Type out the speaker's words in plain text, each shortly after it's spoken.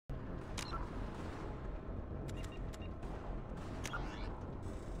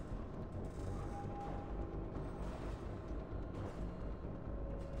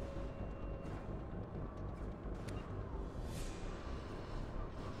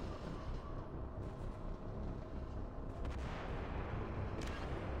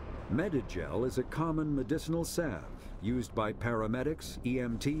Medigel is a common medicinal salve used by paramedics,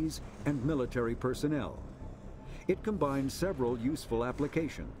 EMTs, and military personnel. It combines several useful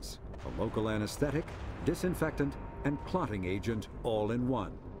applications: a local anesthetic, disinfectant, and clotting agent all in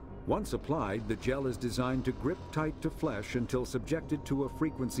one. Once applied, the gel is designed to grip tight to flesh until subjected to a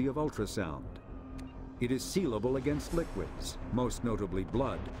frequency of ultrasound. It is sealable against liquids, most notably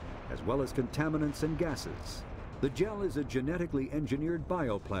blood, as well as contaminants and gases. The gel is a genetically engineered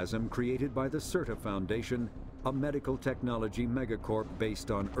bioplasm created by the CERTA Foundation, a medical technology megacorp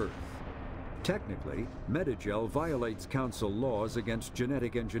based on Earth. Technically, Medigel violates council laws against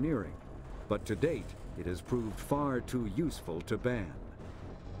genetic engineering, but to date, it has proved far too useful to ban.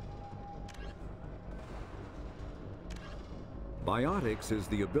 Biotics is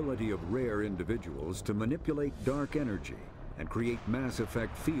the ability of rare individuals to manipulate dark energy and create mass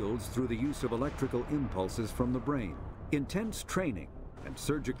effect fields through the use of electrical impulses from the brain. Intense training and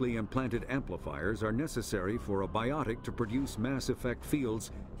surgically implanted amplifiers are necessary for a biotic to produce mass effect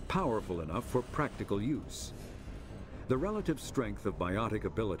fields powerful enough for practical use. The relative strength of biotic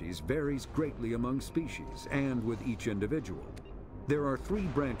abilities varies greatly among species and with each individual. There are three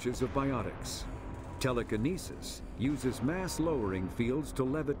branches of biotics. Telekinesis uses mass-lowering fields to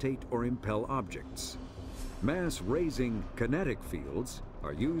levitate or impel objects. Mass-raising kinetic fields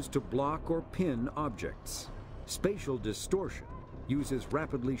are used to block or pin objects. Spatial distortion uses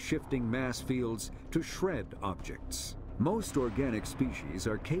rapidly shifting mass fields to shred objects. Most organic species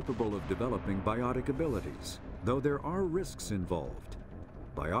are capable of developing biotic abilities, though there are risks involved.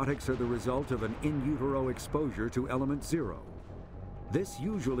 Biotics are the result of an in utero exposure to element 0. This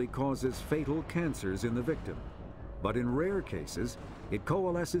usually causes fatal cancers in the victim, but in rare cases, it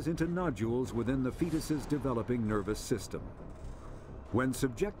coalesces into nodules within the fetus's developing nervous system. When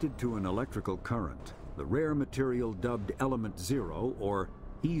subjected to an electrical current, the rare material dubbed element 0, or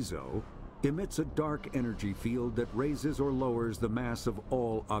EZO, emits a dark energy field that raises or lowers the mass of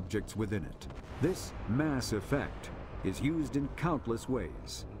all objects within it. This mass effect is used in countless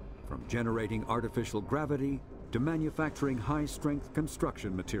ways, from generating artificial gravity to manufacturing high-strength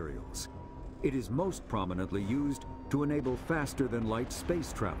construction materials. It is most prominently used to enable faster-than-light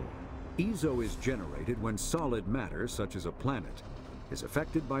space travel. EZO is generated when solid matter, such as a planet, is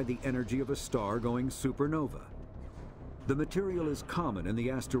affected by the energy of a star going supernova. The material is common in the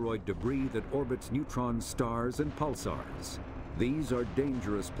asteroid debris that orbits neutron stars and pulsars. These are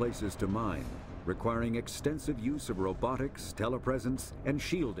dangerous places to mine, requiring extensive use of robotics, telepresence, and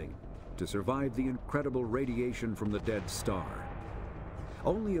shielding to survive the incredible radiation from the dead star.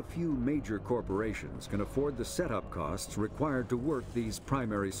 Only a few major corporations can afford the setup costs required to work these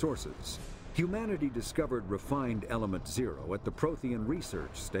primary sources. Humanity discovered refined element 0 at the Prothean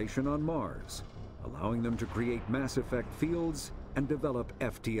Research Station on Mars, allowing them to create mass effect fields and develop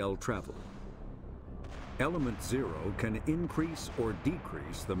FTL travel. Element 0 can increase or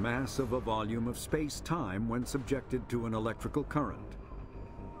decrease the mass of a volume of space-time when subjected to an electrical current.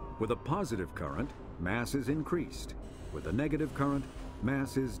 With a positive current, mass is increased. With a negative current,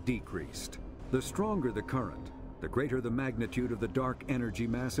 mass is decreased. The stronger the current, the greater the magnitude of the dark energy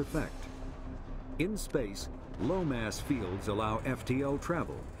mass effect. In space, low mass fields allow FTL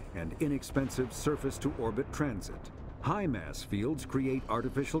travel and inexpensive surface-to-orbit transit. High mass fields create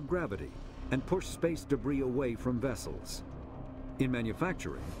artificial gravity and push space debris away from vessels. In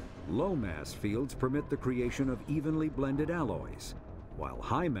manufacturing, low mass fields permit the creation of evenly blended alloys, while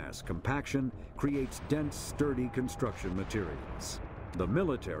high mass compaction creates dense, sturdy construction materials. The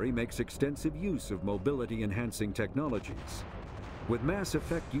military makes extensive use of mobility-enhancing technologies, with mass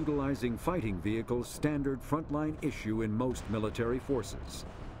effect utilizing fighting vehicles standard frontline issue in most military forces.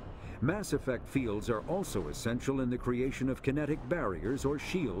 Mass effect fields are also essential in the creation of kinetic barriers or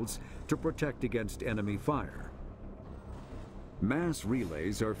shields to protect against enemy fire. Mass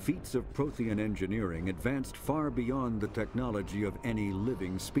relays are feats of Prothean engineering advanced far beyond the technology of any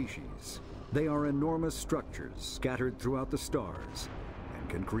living species. They are enormous structures scattered throughout the stars and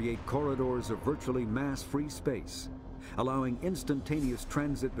can create corridors of virtually mass-free space, allowing instantaneous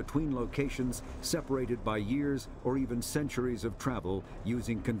transit between locations separated by years or even centuries of travel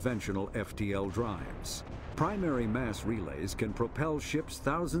using conventional FTL drives. Primary mass relays can propel ships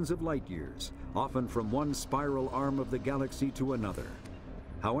thousands of light years, often from one spiral arm of the galaxy to another.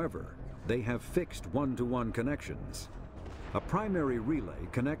 However, they have fixed one-to-one connections. A primary relay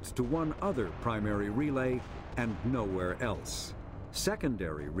connects to one other primary relay and nowhere else.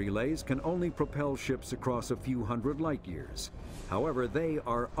 Secondary relays can only propel ships across a few hundred light years. However, they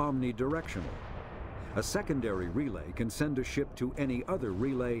are omnidirectional. A secondary relay can send a ship to any other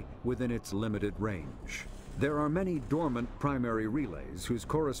relay within its limited range. There are many dormant primary relays whose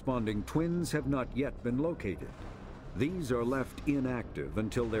corresponding twins have not yet been located. These are left inactive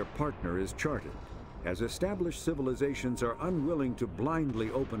until their partner is charted, as established civilizations are unwilling to blindly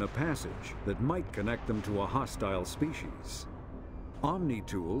open a passage that might connect them to a hostile species.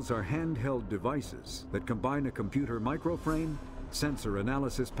 Omni-tools are handheld devices that combine a computer microframe, sensor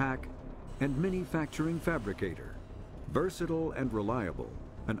analysis pack, and manufacturing fabricator. Versatile and reliable,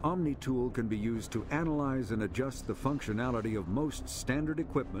 an Omni-tool can be used to analyze and adjust the functionality of most standard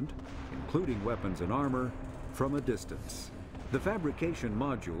equipment, including weapons and armor, from a distance. The fabrication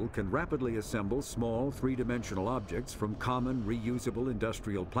module can rapidly assemble small three-dimensional objects from common reusable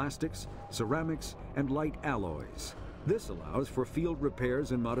industrial plastics, ceramics, and light alloys. This allows for field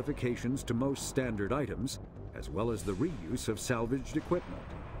repairs and modifications to most standard items, as well as the reuse of salvaged equipment.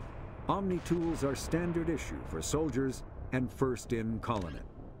 Omni-tools are standard issue for soldiers and first-in colonists.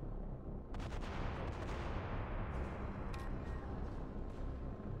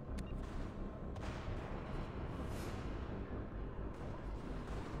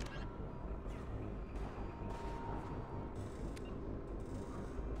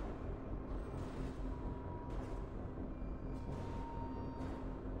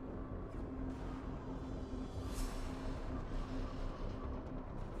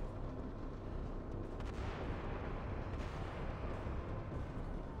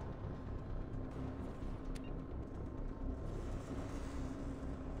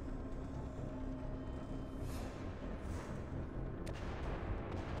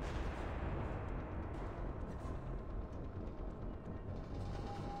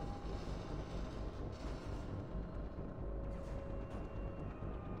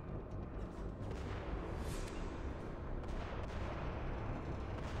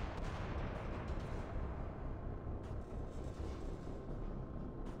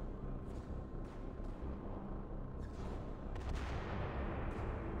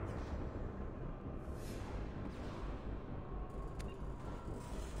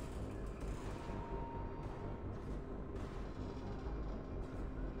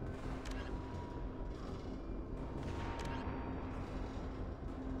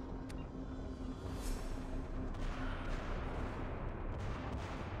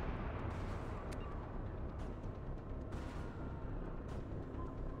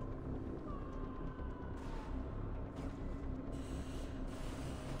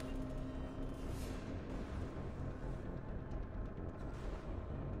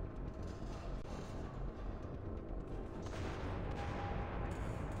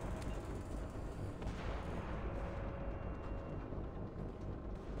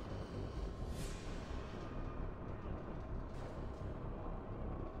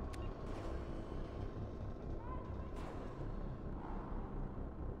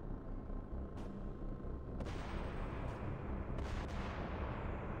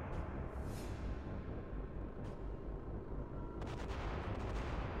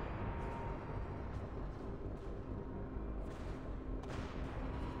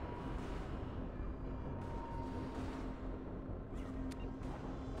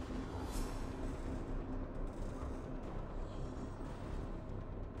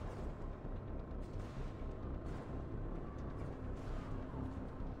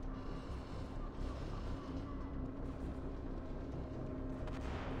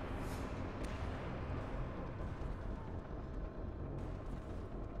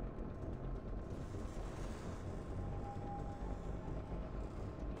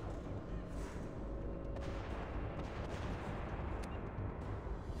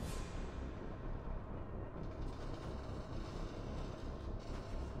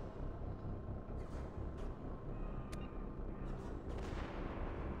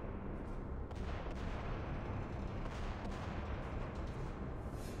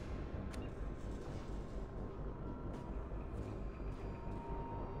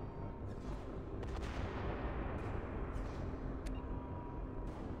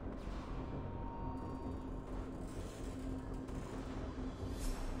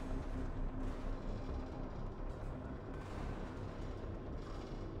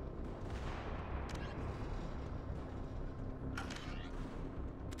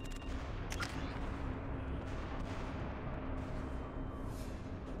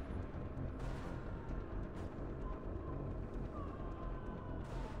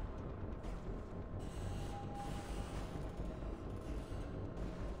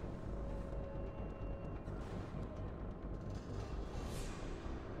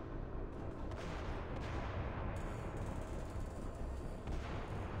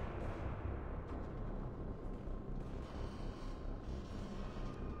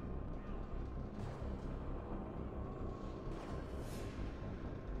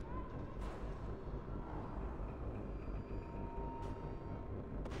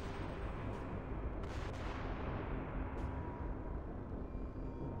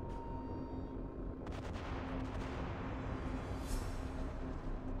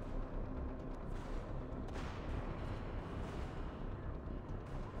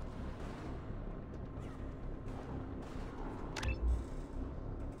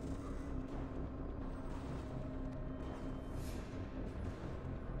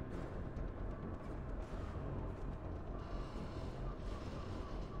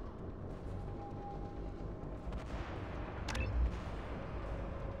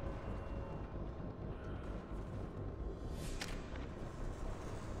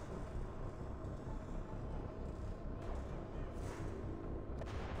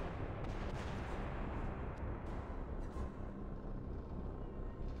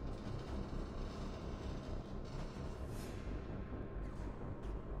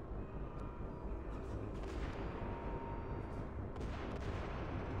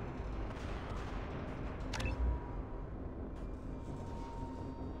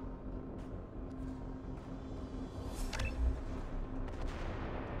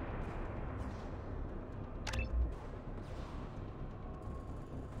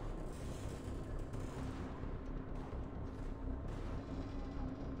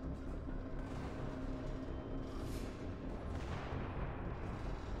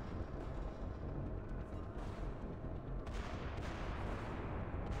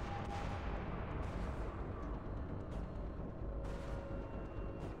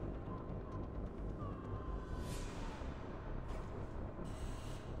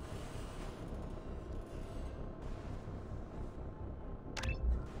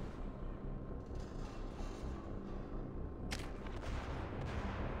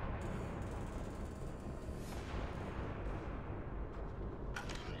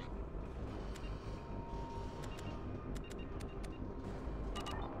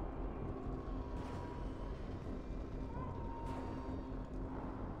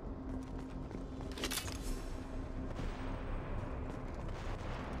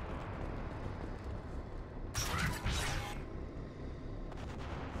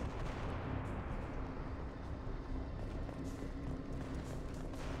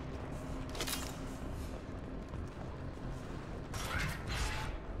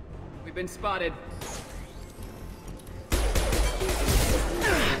 We've been spotted.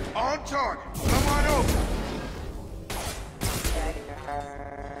 On target! Come on over!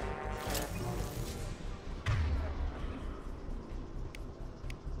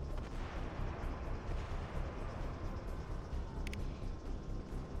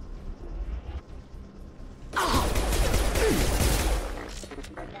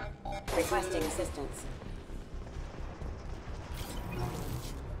 Requesting assistance.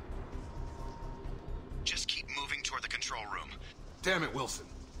 Just keep moving toward the control room. Damn it, Wilson.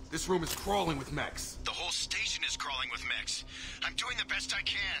 This room is crawling with mechs. The whole station is crawling with mechs. I'm doing the best I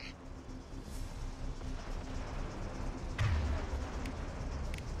can.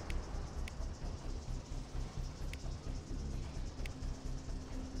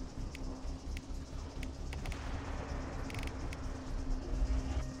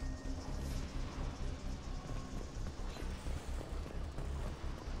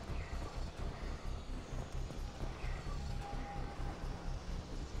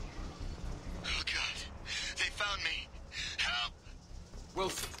 Oh God, they found me. Help!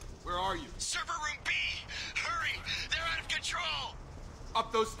 Wilson, where are you? Server room B! Hurry! They're out of control!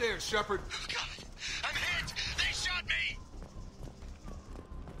 Up those stairs, Shepard. Oh God, I'm hit! They shot me!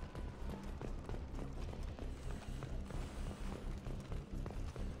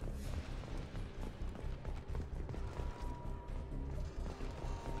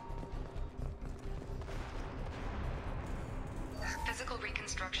 Physical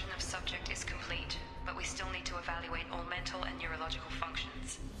reconstruction of subject is complete, but we still need to evaluate all mental and neurological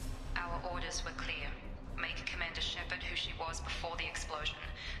functions. Our orders were clear. Make Commander Shepard who she was before the explosion.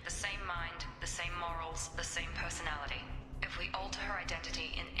 The same mind, the same morals, the same personality. If we alter her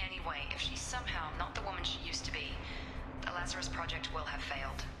identity in any way, if she's somehow not the woman she used to be, the Lazarus Project will have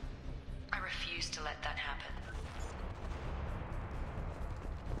failed. I refuse to let that happen.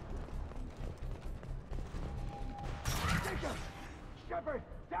 Shepard,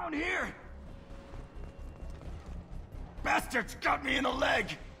 down here! Bastards got me in the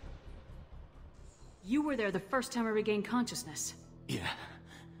leg! You were there the first time I regained consciousness. Yeah,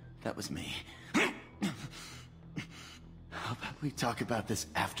 that was me. How about we talk about this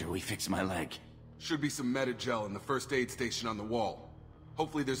after we fix my leg? Should be some Metagel in the first aid station on the wall.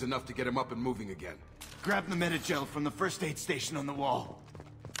 Hopefully there's enough to get him up and moving again. Grab the Metagel from the first aid station on the wall.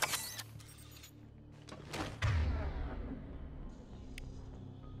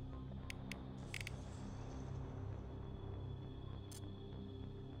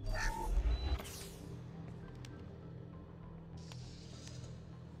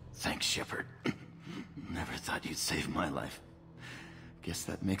 Thanks, Shepard. Never thought you'd save my life. Guess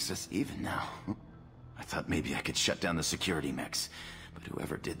that makes us even now. I thought maybe I could shut down the security mechs, but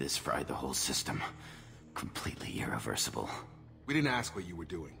whoever did this fried the whole system. Completely irreversible. We didn't ask what you were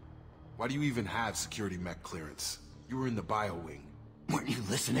doing. Why do you even have security mech clearance? You were in the bio wing. Weren't you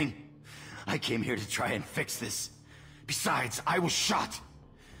listening? I came here to try and fix this. Besides, I was shot.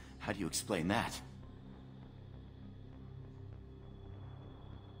 How do you explain that?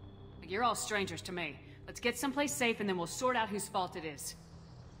 You're all strangers to me. Let's get someplace safe and then we'll sort out whose fault it is.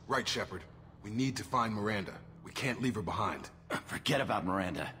 Right, Shepard. We need to find Miranda. We can't leave her behind. Forget about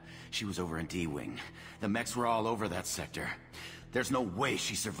Miranda. She was over in D-Wing. The mechs were all over that sector. There's no way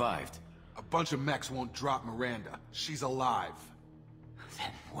she survived. A bunch of mechs won't drop Miranda. She's alive.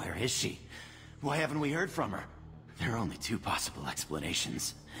 Then where is she? Why haven't we heard from her? There are only two possible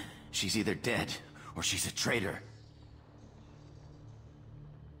explanations. She's either dead, or she's a traitor.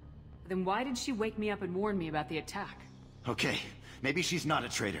 Then why did she wake me up and warn me about the attack? Okay, maybe she's not a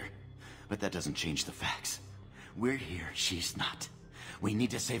traitor. But that doesn't change the facts. We're here, she's not. We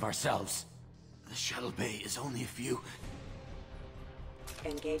need to save ourselves. The shuttle bay is only a few...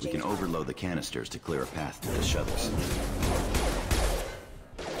 Engaging. We can overload the canisters to clear a path to the shuttles.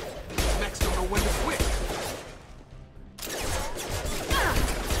 Mechs don't know when to quit.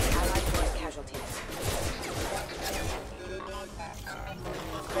 Allied force casualties.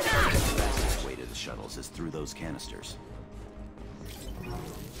 The way to the shuttles is through those canisters.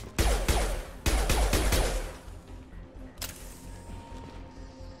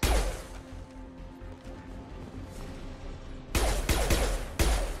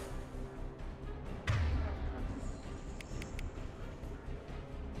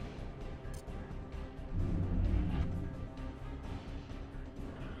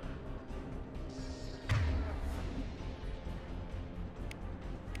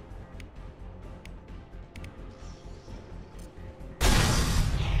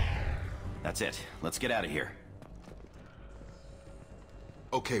 That's it. Let's get out of here.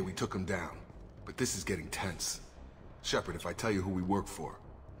 Okay, we took him down. But this is getting tense. Shepard, if I tell you who we work for,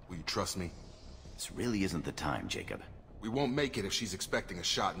 Will you trust me? This really isn't the time, Jacob. We won't make it if she's expecting a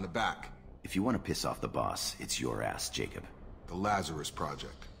shot in the back. If you want to piss off the boss, it's your ass, Jacob. The Lazarus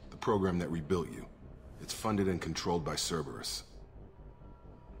Project, the program that rebuilt you. It's funded and controlled by Cerberus.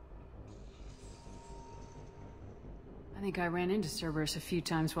 I think I ran into Cerberus a few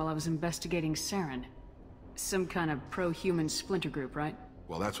times while I was investigating Saren. Some kind of pro-human splinter group, right?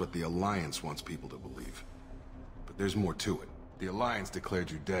 Well, that's what the Alliance wants people to believe. But there's more to it. The Alliance declared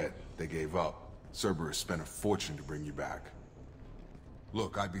you dead. They gave up. Cerberus spent a fortune to bring you back.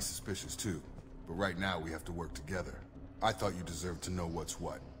 Look, I'd be suspicious too, but right now we have to work together. I thought you deserved to know what's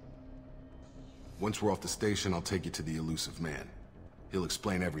what. Once we're off the station, I'll take you to the elusive man. He'll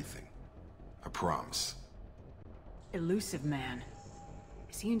explain everything. I promise. Elusive Man.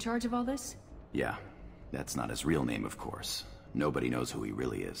 Is he in charge of all this? Yeah, that's not his real name, of course. Nobody knows who he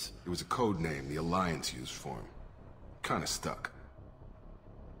really is. It was a code name the Alliance used for him. Kinda stuck.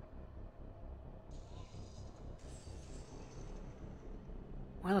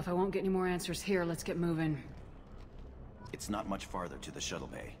 Well, if I won't get any more answers here, let's get moving. It's not much farther to the shuttle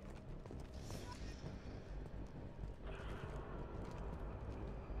bay.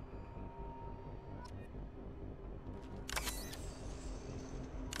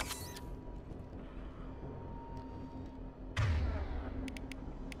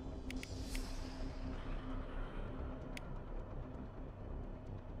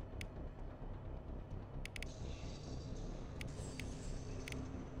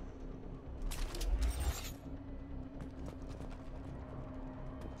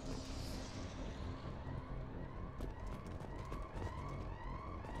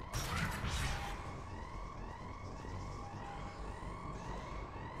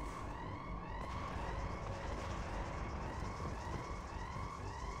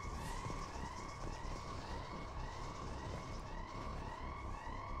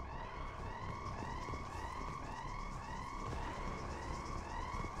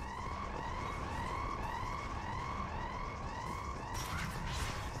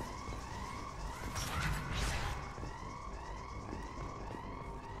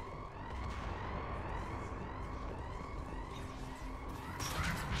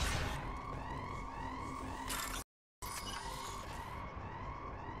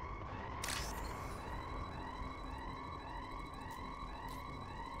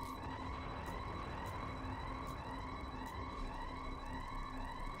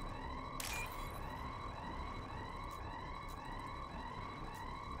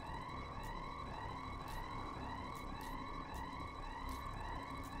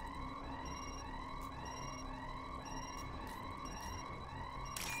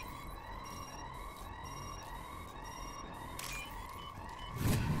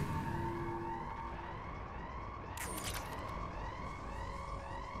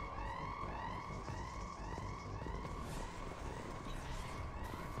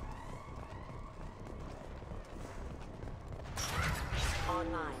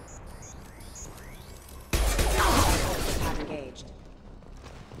 Online. Have engaged.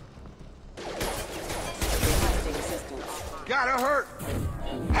 Requesting assistance. Gotta hurt!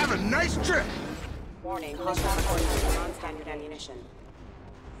 Have a nice trip! Warning, hostile forces, non-standard ammunition.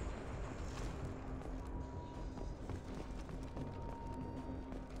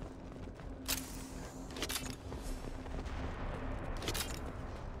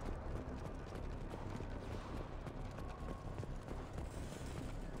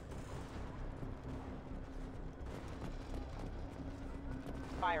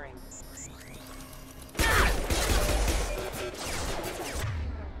 Firing.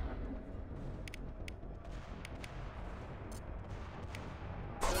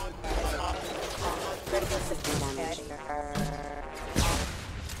 Critical system damage.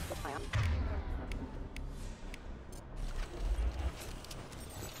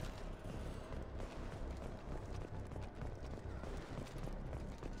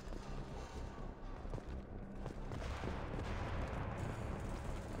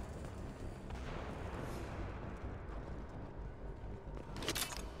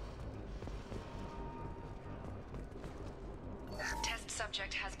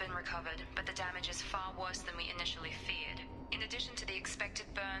 Subject has been recovered, but the damage is far worse than we initially feared. In addition to the expected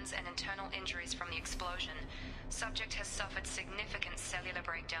burns and internal injuries from the explosion, subject has suffered significant cellular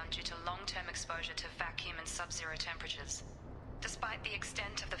breakdown due to long-term exposure to vacuum and sub-zero temperatures. Despite the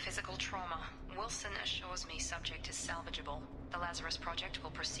extent of the physical trauma, Wilson assures me subject is salvageable. The Lazarus Project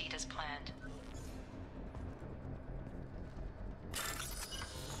will proceed as planned.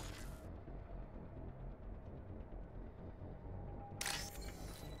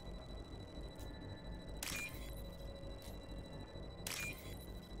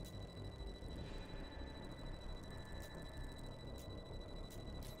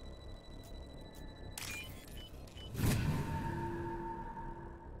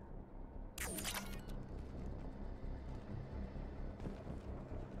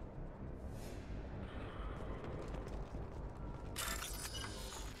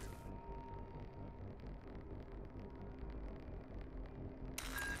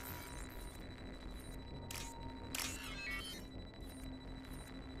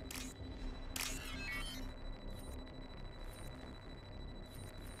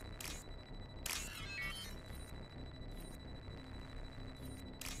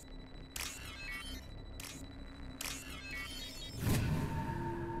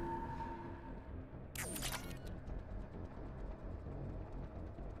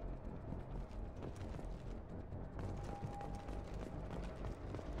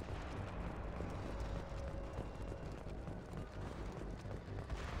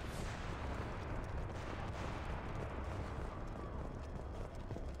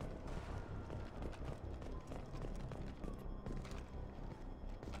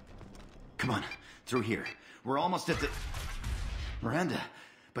 Come on, through here. We're almost at the... Miranda,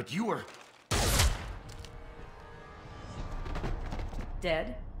 but you were...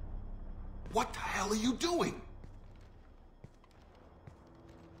 Dead? What the hell are you doing?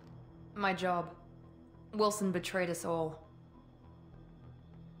 My job. Wilson betrayed us all.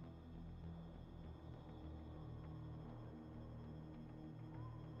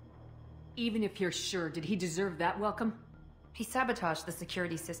 Even if you're sure, did he deserve that welcome? He sabotaged the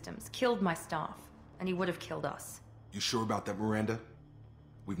security systems, killed my staff, and he would have killed us. You sure about that, Miranda?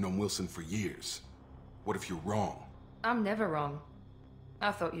 We've known Wilson for years. What if you're wrong? I'm never wrong.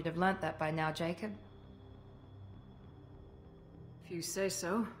 I thought you'd have learnt that by now, Jacob. If you say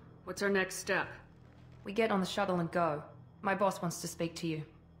so. What's our next step? We get on the shuttle and go. My boss wants to speak to you.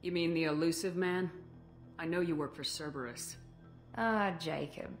 You mean the elusive man? I know you work for Cerberus. Ah,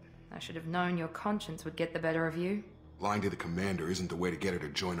 Jacob. I should have known your conscience would get the better of you. Lying to the commander isn't the way to get her to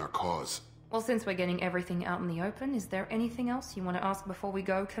join our cause. Well, since we're getting everything out in the open, is there anything else you want to ask before we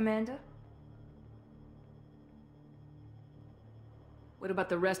go, Commander? What about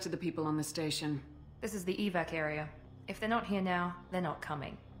the rest of the people on the station? This is the evac area. If they're not here now, they're not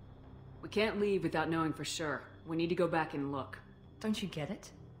coming. We can't leave without knowing for sure. We need to go back and look. Don't you get it?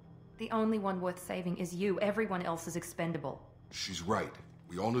 The only one worth saving is you. Everyone else is expendable. She's right.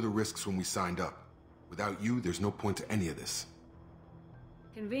 We all knew the risks when we signed up. Without you, there's no point to any of this.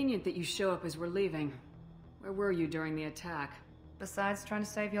 Convenient that you show up as we're leaving. Where were you during the attack? Besides trying to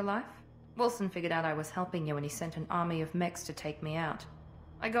save your life? Wilson figured out I was helping you when he sent an army of mechs to take me out.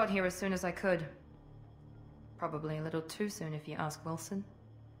 I got here as soon as I could. Probably a little too soon if you ask Wilson.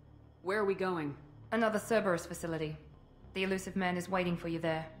 Where are we going? Another Cerberus facility. The elusive man is waiting for you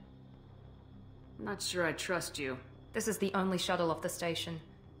there. I'm not sure I trust you. This is the only shuttle off the station.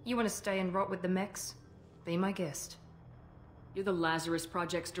 You want to stay and rot with the mechs? Be my guest. You're the Lazarus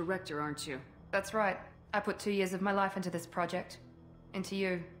Project's director, aren't you? That's right. I put 2 years of my life into this project. Into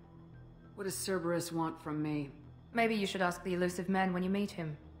you. What does Cerberus want from me? Maybe you should ask the elusive man when you meet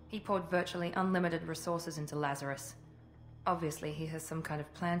him. He poured virtually unlimited resources into Lazarus. Obviously, he has some kind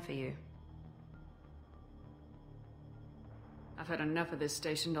of plan for you. I've had enough of this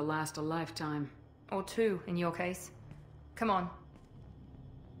station to last a lifetime. Or 2, in your case. Come on.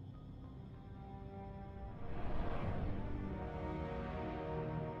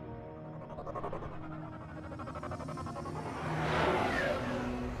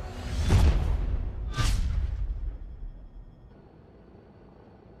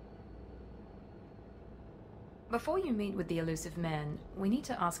 Before you meet with the elusive man, we need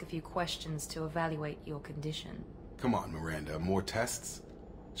to ask a few questions to evaluate your condition. Come on, Miranda, more tests?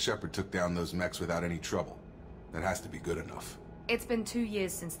 Shepard took down those mechs without any trouble. That has to be good enough. It's been 2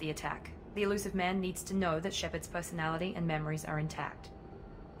 years since the attack. The elusive man needs to know that Shepard's personality and memories are intact.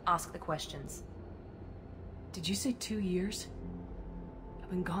 Ask the questions. Did you say 2 years? I've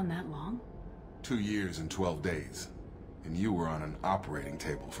been gone that long? 2 years and 12 days. And you were on an operating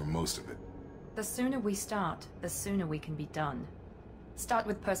table for most of it. The sooner we start, the sooner we can be done. Start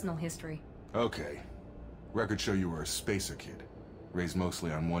with personal history. Okay. Records show you were a spacer kid. Raised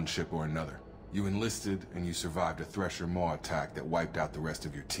mostly on one ship or another. You enlisted, and you survived a Thresher Maw attack that wiped out the rest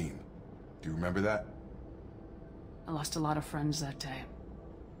of your team. Do you remember that? I lost a lot of friends that day.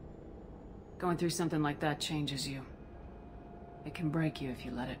 Going through something like that changes you. It can break you if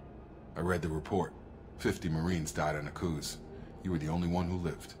you let it. I read the report. 50 Marines died on a cruise. You were the only one who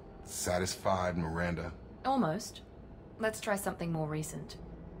lived. Satisfied, Miranda? Almost. Let's try something more recent.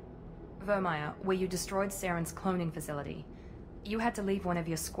 Vermeer, where you destroyed Saren's cloning facility. You had to leave one of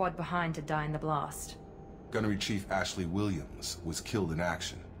your squad behind to die in the blast. Gunnery Chief Ashley Williams was killed in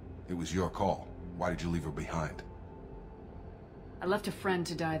action. It was your call. Why did you leave her behind? I left a friend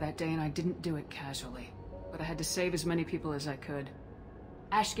to die that day and I didn't do it casually. But I had to save as many people as I could.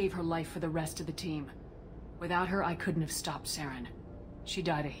 Ash gave her life for the rest of the team. Without her, I couldn't have stopped Saren. She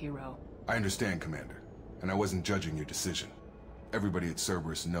died a hero. I understand, Commander. And I wasn't judging your decision. Everybody at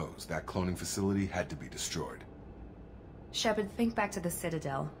Cerberus knows that cloning facility had to be destroyed. Shepard, think back to the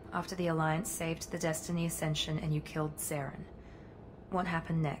Citadel, after the Alliance saved the Destiny Ascension and you killed Saren. What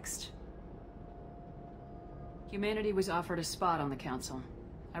happened next? Humanity was offered a spot on the Council.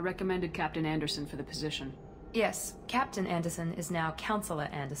 I recommended Captain Anderson for the position. Yes, Captain Anderson is now Counselor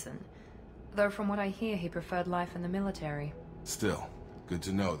Anderson. Though from what I hear, he preferred life in the military. Still, good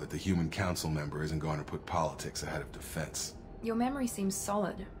to know that the human council member isn't going to put politics ahead of defense. Your memory seems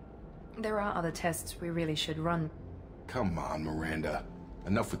solid. There are other tests we really should run. Come on, Miranda.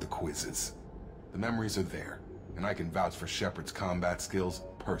 Enough with the quizzes. The memories are there, and I can vouch for Shepard's combat skills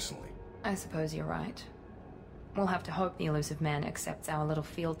personally. I suppose you're right. We'll have to hope the elusive man accepts our little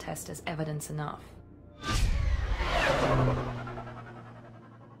field test as evidence enough.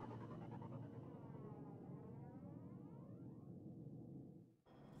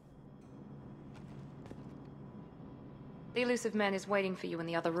 The elusive man is waiting for you in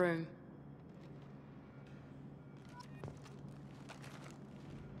the other room.